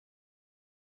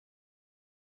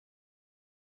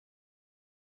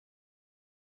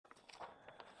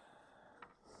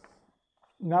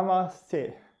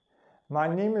Namaste. My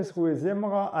name is Rui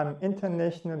Simmerer. I'm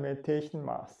International Meditation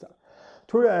Master.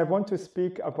 Today I want to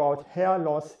speak about hair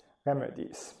loss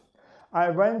remedies.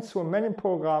 I went through many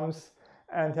programs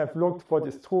and have looked what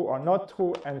is true or not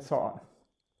true and so on.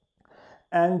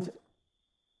 And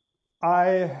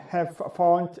I have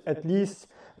found at least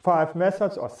 5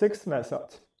 methods or 6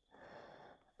 methods.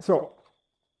 So,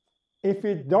 if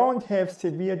we don't have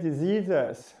severe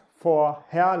diseases for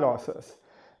hair losses,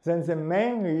 then the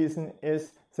main reason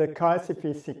is the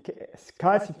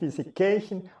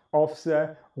calcification of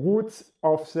the roots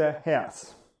of the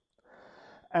hairs.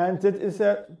 And that is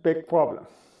a big problem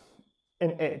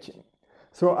in aging.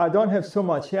 So I don't have so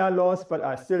much hair loss, but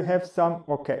I still have some,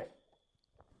 okay.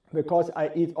 Because I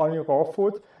eat only raw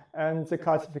food and the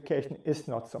calcification is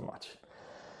not so much.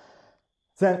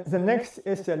 Then the next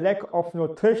is the lack of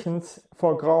nutrition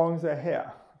for growing the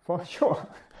hair. For sure,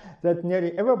 that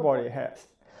nearly everybody has.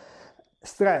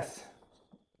 Stress,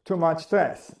 too much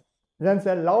stress. Then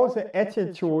the lousy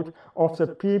attitude of the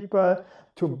people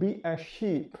to be a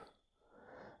sheep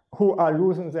who are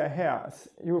losing their hairs.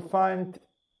 You find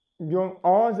during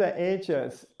all the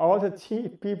ages, all the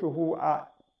people who are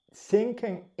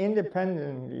thinking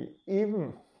independently,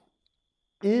 even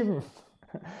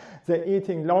they're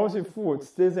eating lousy food,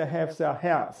 still they have their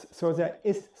hairs. So there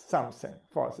is something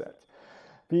for that.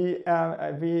 We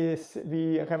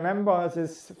remember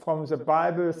this from the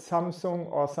Bible,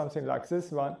 Samsung or something like this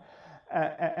one,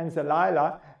 and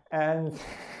Delilah, and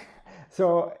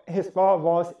so his power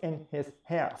was in his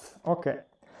hairs. Okay,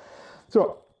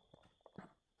 so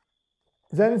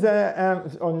then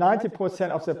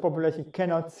 90% of the population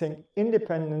cannot think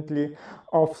independently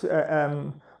of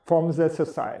from the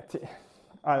society,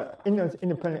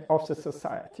 independently of the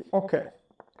society. Okay.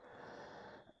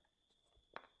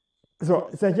 So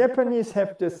the Japanese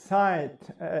have decided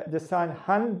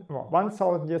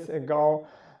 1,000 years ago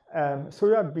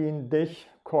soybean dish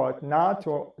called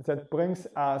natto that brings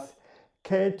us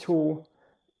K2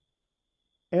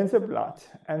 in the blood,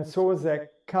 and so the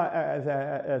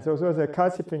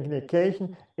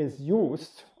calcification is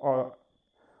used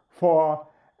for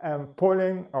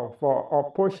pulling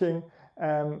or pushing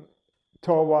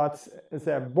towards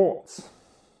the bones.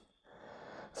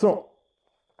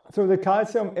 So the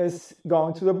calcium is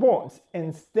going to the bones,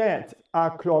 instead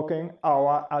are clogging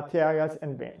our arteries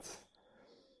and veins.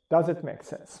 Does it make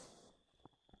sense?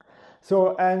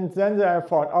 So, and then they have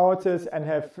found out this and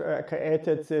have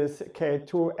created this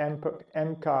K2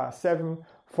 MK7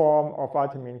 form of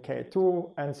vitamin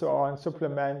K2 and so on,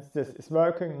 supplements. This is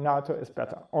working, natto is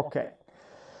better. Okay.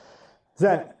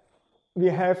 Then we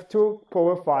have to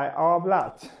purify our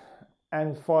blood,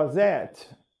 and for that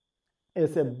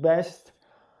is the best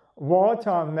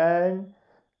watermelon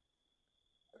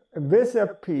with a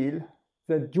peel,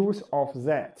 the juice of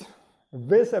that,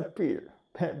 with a peel,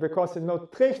 because the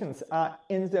nutrients are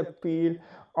in the peel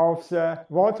of the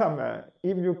watermelon.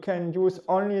 Even you can use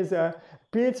only the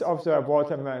peels of the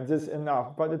watermelon, this is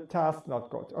enough, but it tastes not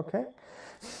good, okay?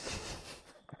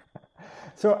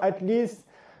 So at least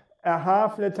a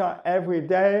half liter every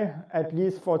day, at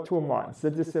least for 2 months.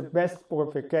 That is the best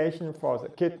purification for the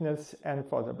kidneys and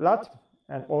for the blood,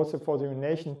 and also for the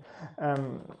urination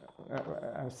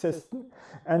system.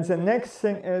 And the next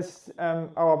thing is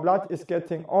our blood is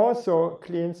getting also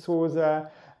clean through the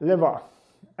liver.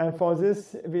 And for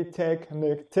this we take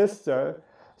milk thistle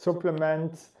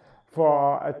supplements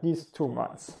for at least 2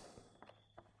 months.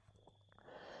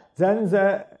 Then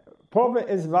the problem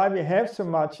is why we have so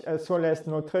much so less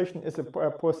nutrition is a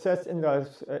processed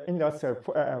industrial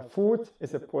food,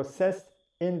 is a processed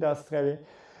industrial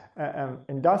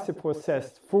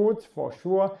processed food for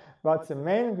sure, but the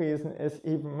main reason is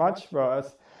even much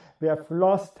worse. We have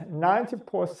lost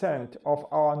 90% of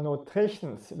our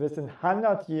nutrition within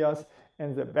 100 years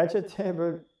in the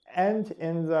vegetable and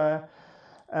in the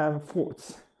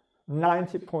fruits.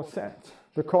 90%,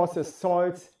 because the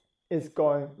soils is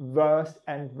going worse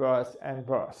and worse and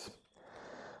worse.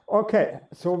 Okay,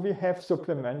 so we have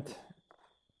supplement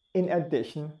in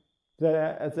addition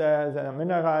the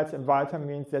minerals and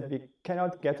vitamins that we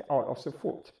cannot get out of the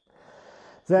food.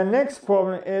 The next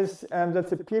problem is that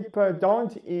the people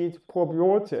don't eat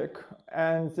probiotic,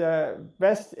 and the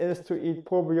best is to eat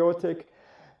probiotic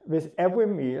with every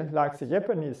meal, like the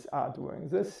Japanese are doing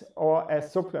this, or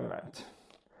as supplement.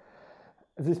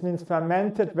 This means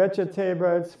fermented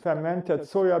vegetables, fermented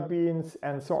soya beans,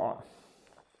 and so on.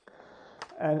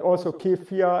 And also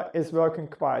kefir is working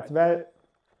quite well,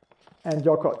 and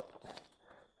yogurt.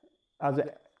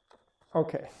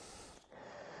 Okay.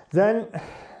 Then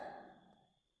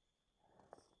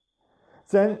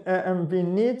we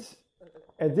need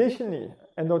additionally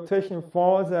nutrition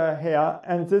for the hair,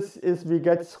 and this is we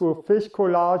get through fish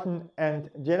collagen and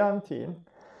gelatin.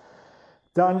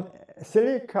 Then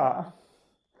silica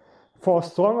for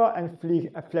stronger and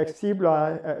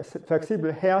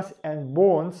flexible hairs and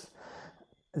bones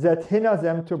that hinder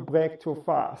them to break too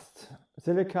fast.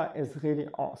 Silica is really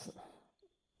awesome.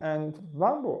 And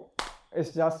bamboo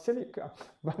is just silica.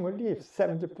 Bamboo leaves,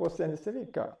 70%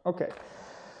 silica. Okay.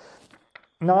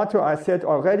 Natto, I said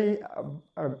already,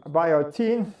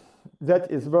 biotin,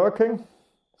 that is working.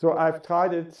 So I've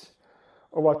tried it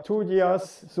over 2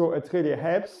 years, so it really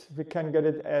helps. We can get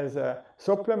it as a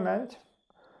supplement,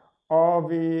 or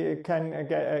we can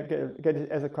get it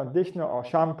as a conditioner or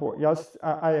shampoo. Yes,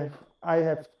 I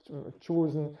have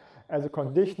chosen as a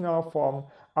conditioner from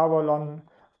Avalon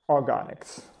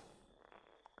Organics.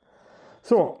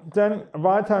 So then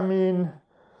vitamin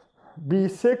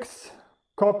B6,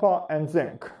 copper and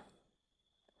zinc.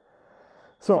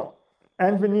 So,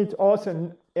 and we need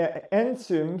also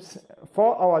enzymes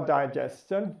for our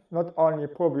digestion, not only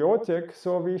probiotic,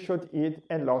 so we should eat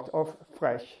a lot of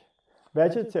fresh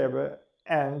vegetable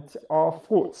and or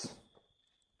fruits.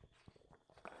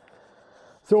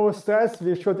 So stress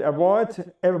we should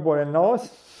avoid, everybody knows.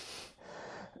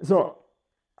 So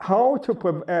how to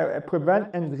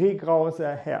prevent and regrow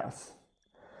the hairs.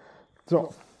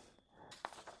 So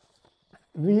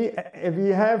we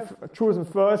have chosen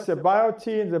first the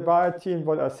biotin. The biotin,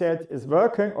 what I said, is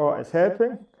working or is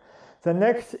helping. The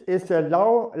next is the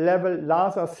low-level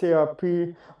laser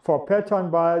therapy for pattern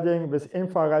balding with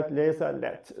infrared laser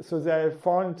LED. So they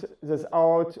found this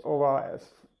out over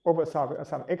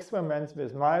some experiments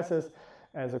with mice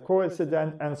as a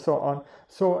coincidence and so on.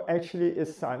 So actually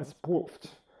it's science proved.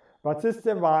 But this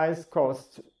device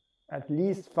costs at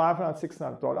least $500,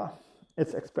 $600.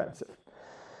 It's expensive.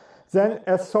 Then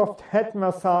a soft head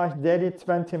massage daily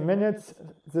 20 minutes.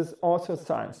 This is also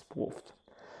science proved.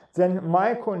 Then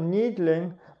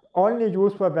micro-needling, only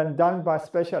useful when done by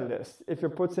specialists. If you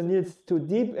put the needles too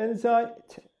deep inside,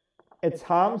 it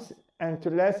harms, and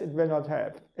too less, it will not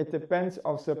help. It depends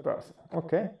on the person,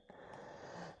 okay?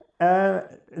 And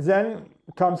then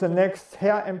comes the next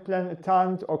hair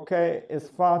implantant, okay, is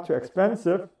far too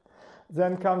expensive.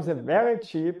 Then comes a very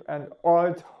cheap and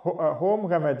old home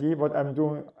remedy, what I'm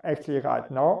doing actually right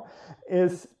now,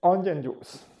 is onion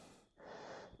juice.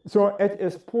 So it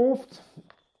is proved.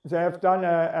 They have done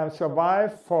a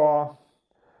survive for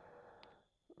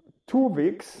 2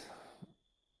 weeks,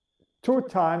 2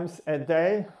 times a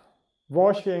day,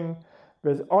 washing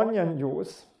with onion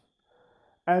juice,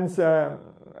 and the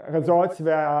results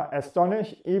were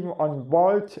astonishing. Even on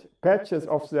bald patches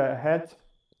of the head,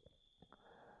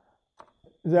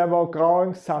 they were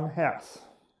growing some hairs.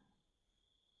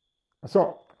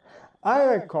 So I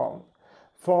recommend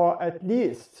for at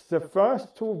least the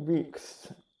first 2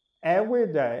 weeks, every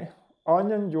day,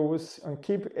 onion juice, and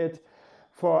keep it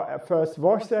for first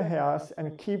wash the hairs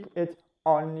and keep it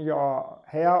on your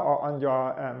hair or on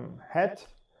your head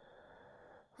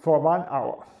for 1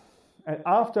 hour. And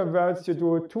afterwards you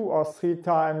do 2 or 3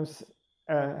 times,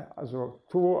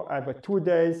 every 2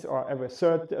 days or every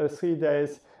 3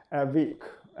 days a week.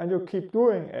 And you keep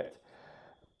doing it.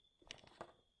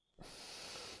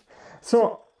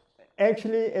 So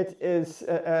actually it is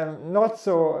not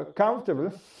so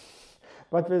comfortable,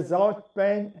 but without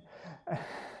pain,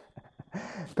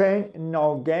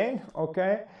 no gain,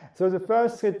 okay? So the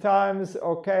first 3 times,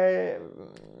 okay,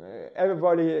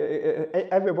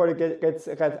 everybody gets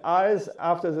red eyes.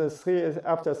 After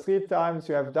 3 times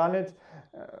you have done it,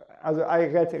 I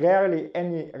get rarely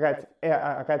any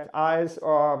red eyes,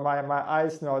 or my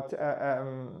eyes not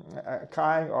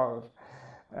crying or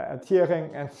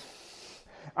tearing, and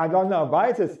I don't know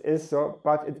why this is so,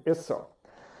 but it is so.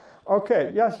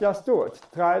 Okay, yes, just do it.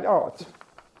 Try it out.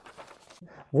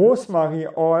 Rosemary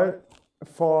oil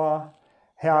for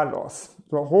hair loss.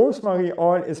 So rosemary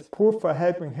oil is proof for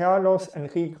helping hair loss and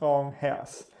regrowing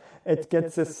hairs. It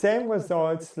gets the same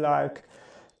results like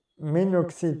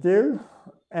minoxidil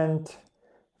and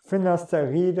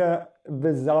finasteride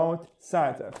without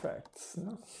side effects.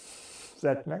 No?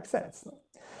 That makes sense. No?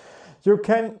 You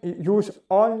can use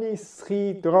only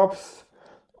 3 drops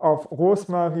of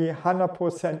rosemary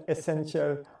 100%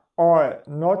 essential oil,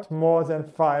 not more than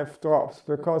 5 drops,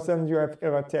 because then you have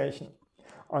irritation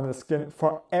on the skin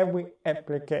for every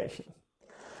application.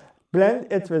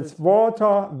 Blend it with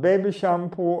water, baby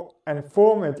shampoo, and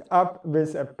foam it up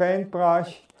with a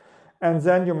paintbrush, and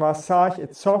then you massage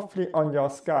it softly on your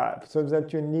scalp so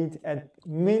that you need a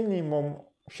minimum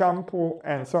shampoo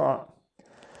and so on.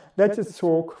 Let it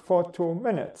soak for 2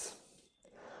 minutes.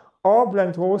 Or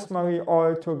blend rosemary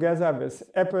oil together with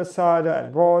apple cider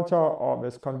and water, or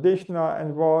with conditioner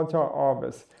and water, or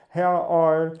with hair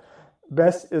oil.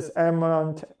 Best is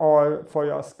almond oil for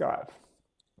your scalp.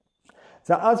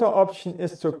 The other option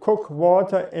is to cook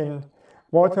water in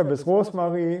water with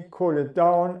rosemary, cool it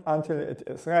down until it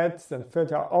is red, then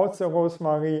filter out the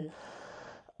rosemary,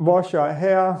 wash your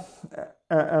hair,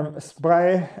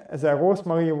 spray the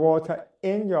rosemary water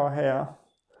in your hair,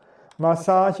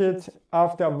 massage it.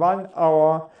 After 1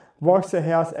 hour, wash the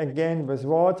hairs again with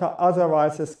water,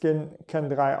 otherwise the skin can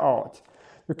dry out.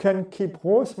 You can keep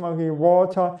rosemary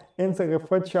water in the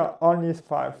refrigerator only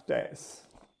 5 days.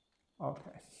 Okay.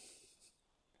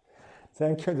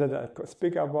 Thank you that I could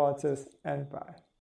speak about this, and bye.